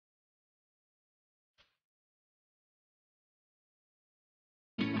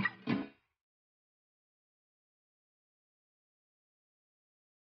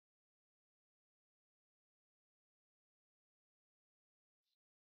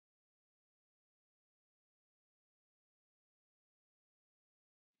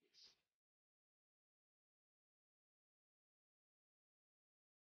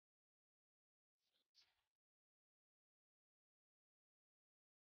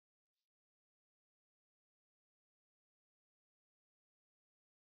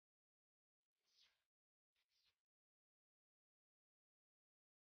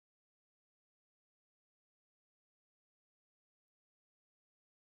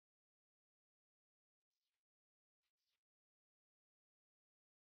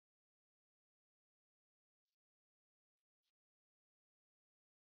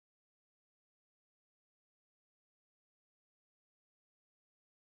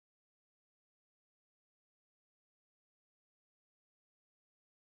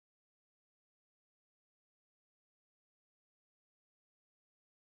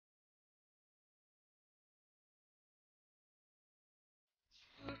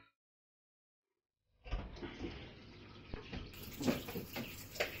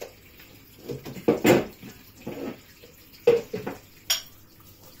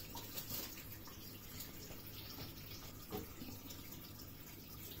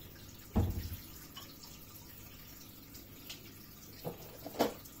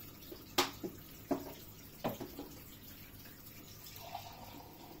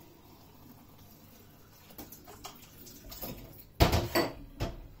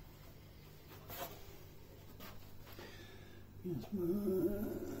7,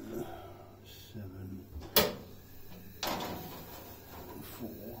 4.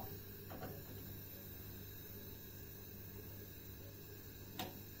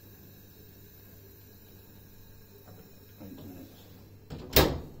 8 minutes.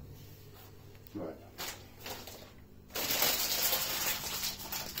 Right.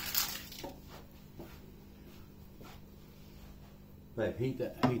 Babe, heat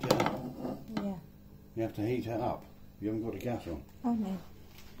it up. Yeah. You have to heat it up. You haven't got the gas on. Oh no.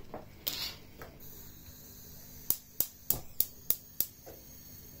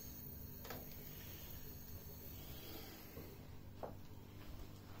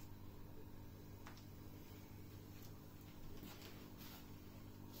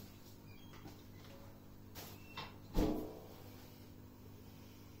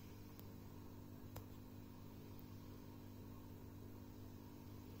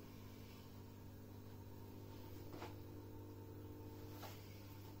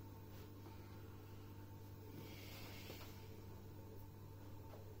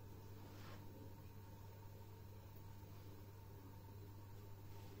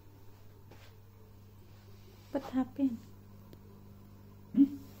 What happened?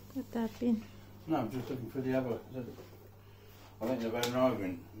 What happened? No, I'm just looking for the other. I think they've had an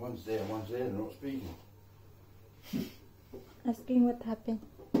argument. One's there, they're not speaking. Asking what happened.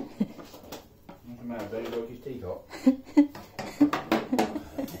 What's the matter, baby? Broke his teacup?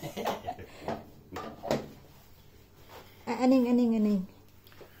 Aning.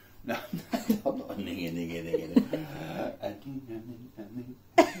 No, I'm not aning.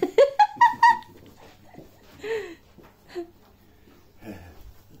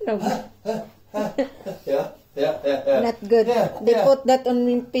 No. Yeah. Not good. They put that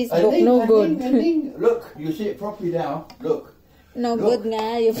on Facebook. No good. Look, you see it properly now. Look. No good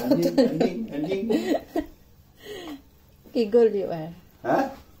nga. You put Aning. Kigol you are. Huh?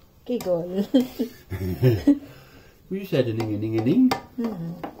 Kigol. You said aning.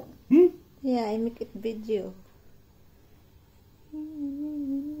 Yeah, I make it video.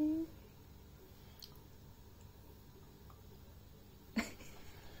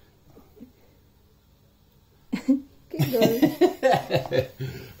 Kigol.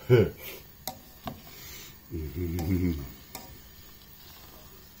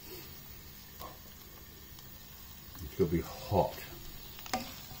 It's going to be hot.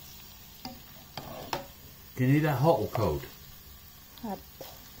 Can you eat that hot or cold? Hot.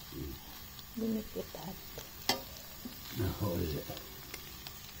 You make it hot. No, what is it?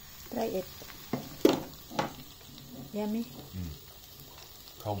 Try it. Yummy.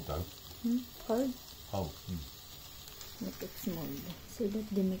 Cold though. Cold. Cold. Make it small so that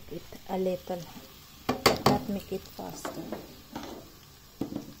they make it a little, not make it faster.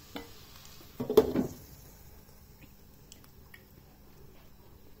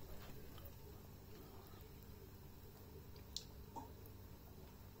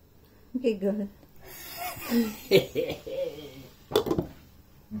 Okay, girl.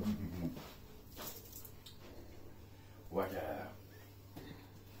 What?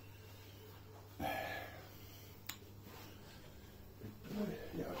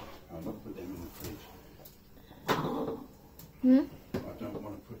 Yeah, I'll not put them in the fridge. I don't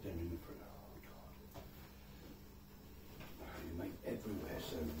want to put them in the fridge. Oh, God. You make everywhere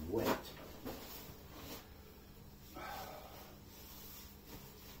so wet.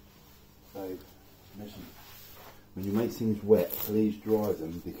 Babe, listen. When you make things wet, please dry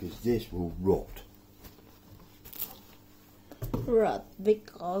them because this will rot. Rot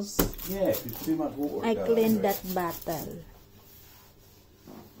because Yeah, because too much water. I cleaned that bottle.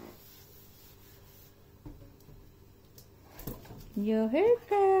 Your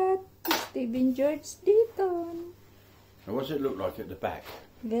haircut, Steven George Deaton. Now what's it look like at the back?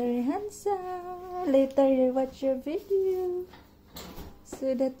 Very handsome. Later you watch your video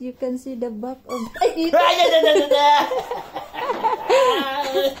so that you can see the back of I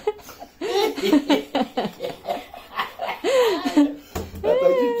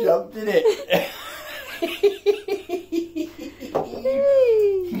thought you jumped in it.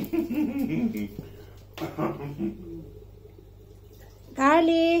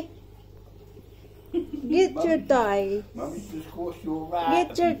 Carly, get your toys. Mummy just caught your rat.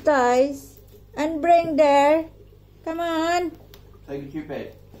 Get your toys and bring there. Come on. Take it to your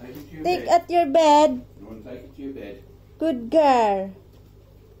bed. Take it to your Take bed. at your bed. You want to take it to your bed? Good girl.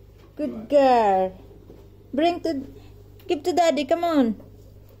 Good girl. Give to daddy. Come on.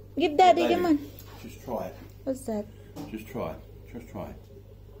 Give daddy. Come on. Just try it. What's that? Just try it. Just try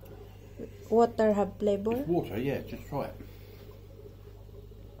it. Water have flavor? It's water, yeah. Just try it.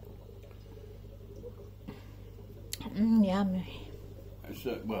 Yummy.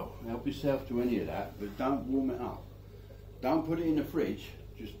 So, well, help yourself to any of that, but don't warm it up. Don't put it in the fridge.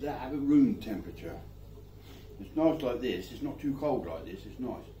 Just have a room temperature. It's nice like this. It's not too cold like this. It's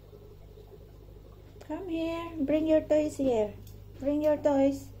nice. Come here. Bring your toys here. Bring your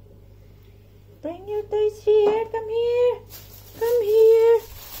toys. Bring your toys here. Come here. Come here.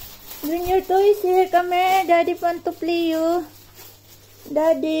 Bring your toys here. Come here. Daddy want to play you.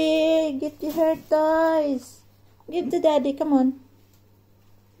 Daddy, get her toys. Give to Daddy. Come on.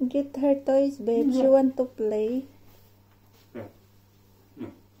 Get her toys, babe. She want to play.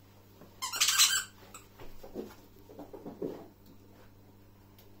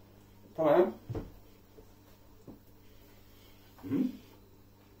 Come on.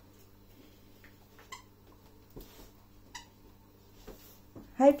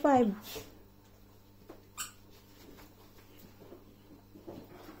 High five.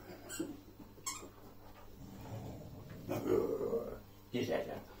 Yes, yes,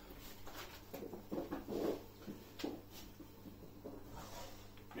 yes.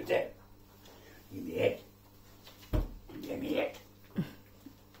 That's it. Give me it. Give me it.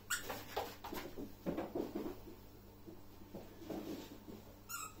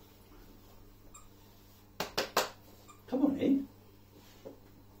 Come on in.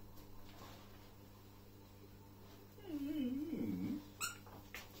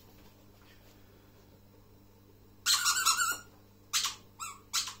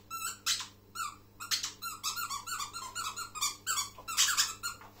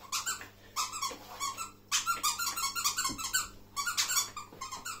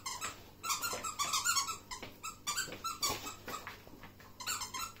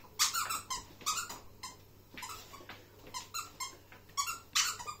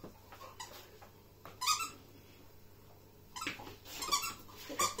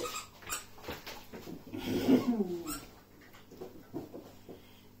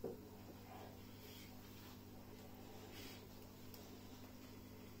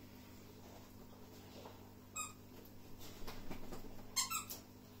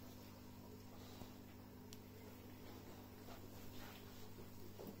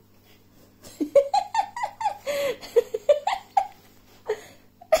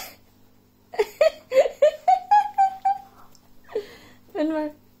 One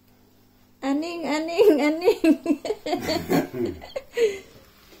more. Aning, aning, aning.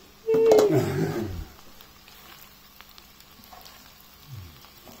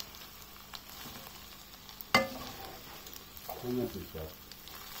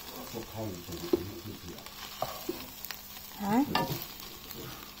 Huh?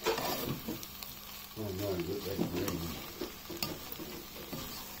 Oh no, look, that's green.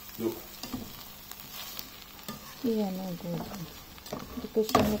 Look. Yeah, no good. Because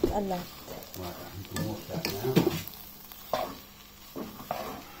you make a lot. Right, you can wash that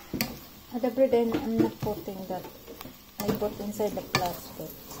now. The bread, I'm not putting that. I put inside the plastic.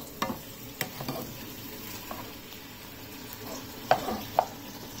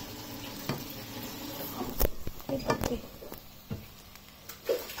 Okay.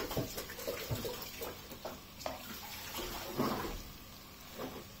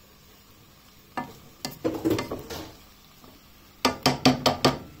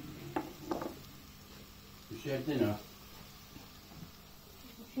 You shared dinner?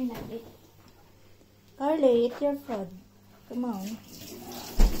 Carly, eat your food. Come on.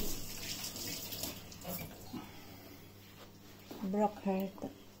 Broke her.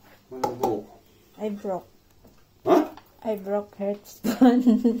 On the walk. I broke. Huh? I broke her spoon.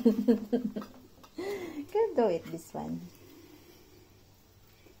 Can do it, this one.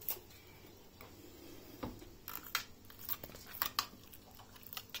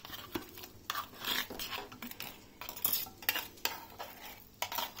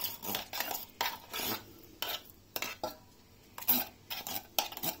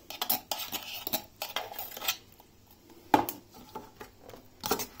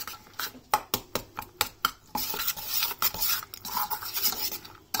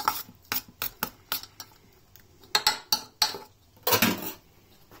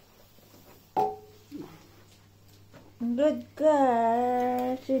 Good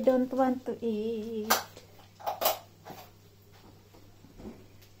girl. She don't want to eat.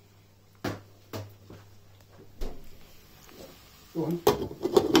 Go on.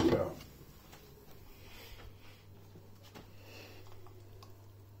 Go.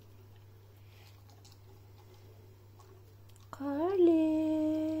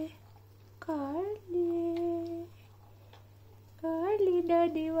 Carly. Carly. Carly,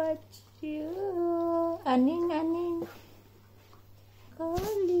 Daddy watch you. Aning, aning.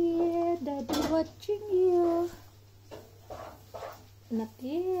 Carly, Daddy watching you. Not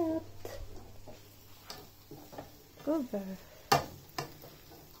yet. Cover.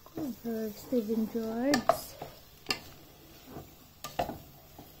 Cover, Stephen George.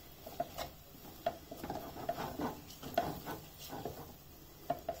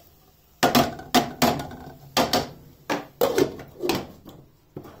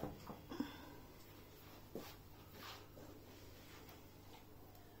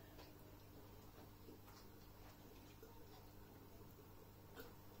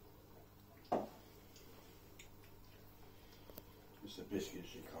 It's the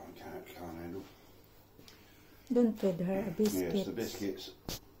biscuits you can't handle. Don't feed her a biscuit. Yes, the biscuits.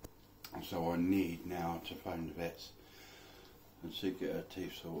 So I need now to phone the vets and see get her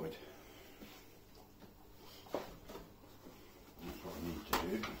teeth sorted. That's what I need to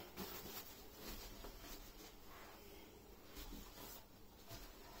do.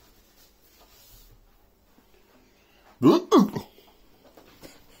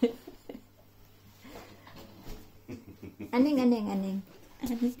 Aning.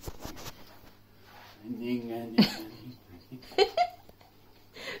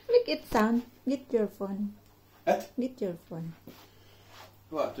 Make it sound. Get your phone. What? Get your phone.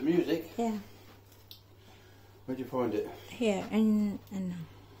 What, the music? Yeah. Where'd you find it? Here and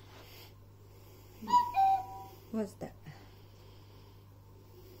what's that?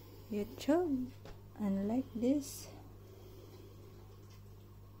 YouTube. And like this.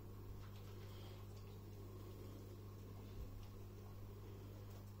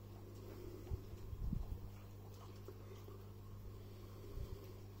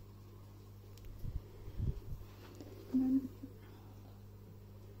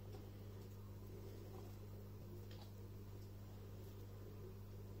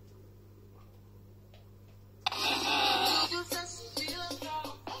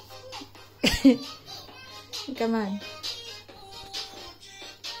 Come on.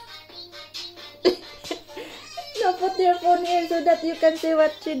 Now put your phone here so that you can see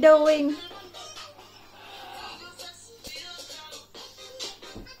what she's doing.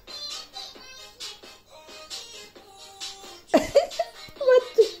 What?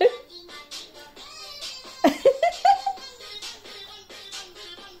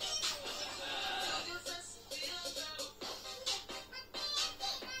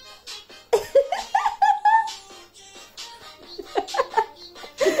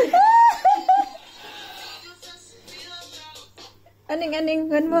 Aning,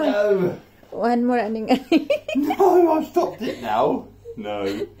 one more. No! One more, aning. No, I've stopped it now.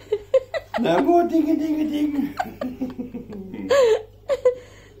 No. No more ding.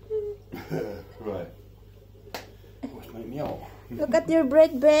 Right. What's make me off? Look at your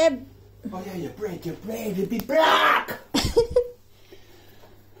bread, babe. Oh yeah, your bread, it'd be black!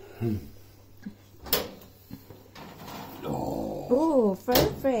 Oh,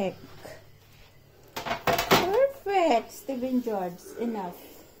 perfect. Perfect, Stephen George. Enough.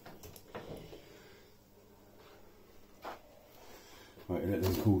 Right, let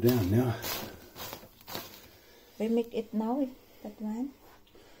them cool down now. We make it now, that one.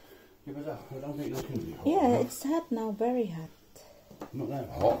 Yeah, but I don't think that's going to be hot. Yeah, enough. it's hot now, very hot. Not that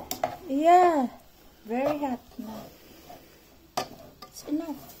hot. Yeah, very hot now. It's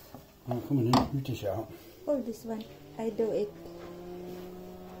enough. Oh, come on then, you dish it out. Hold this one. I do it.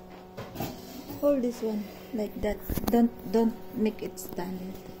 Hold this one like that. Don't make it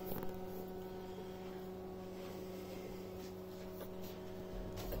stand.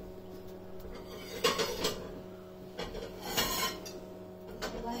 I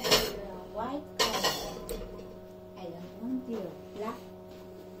want your white color. I don't want your black.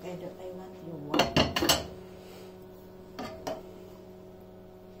 I want your white.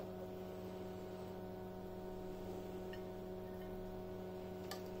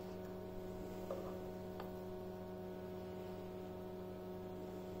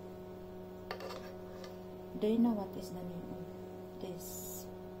 Do you know what is the name of this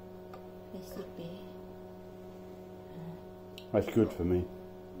recipe? That's good for me.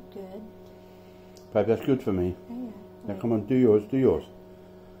 Good. Babe, that's good for me. Oh, yeah. Now come on, do yours.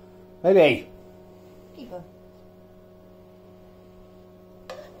 Baby! Here you go.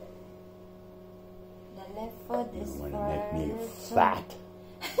 The left foot is You for want to make me the fat.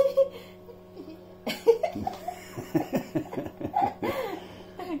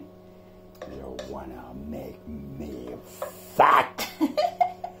 You want to make me fat.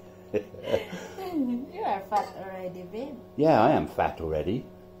 You are fat already, babe. Yeah, I am fat already.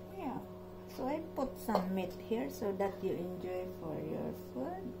 Yeah. So I put some meat here so that you enjoy for your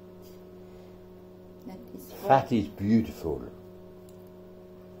food. That is for Fat is beautiful.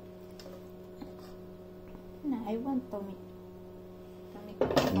 No, I want to meat.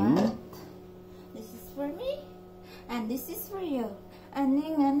 What? This is for me, and this is for you.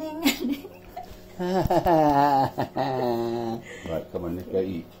 Aning. Right, come on, let's go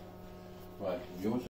eat. Right, yours.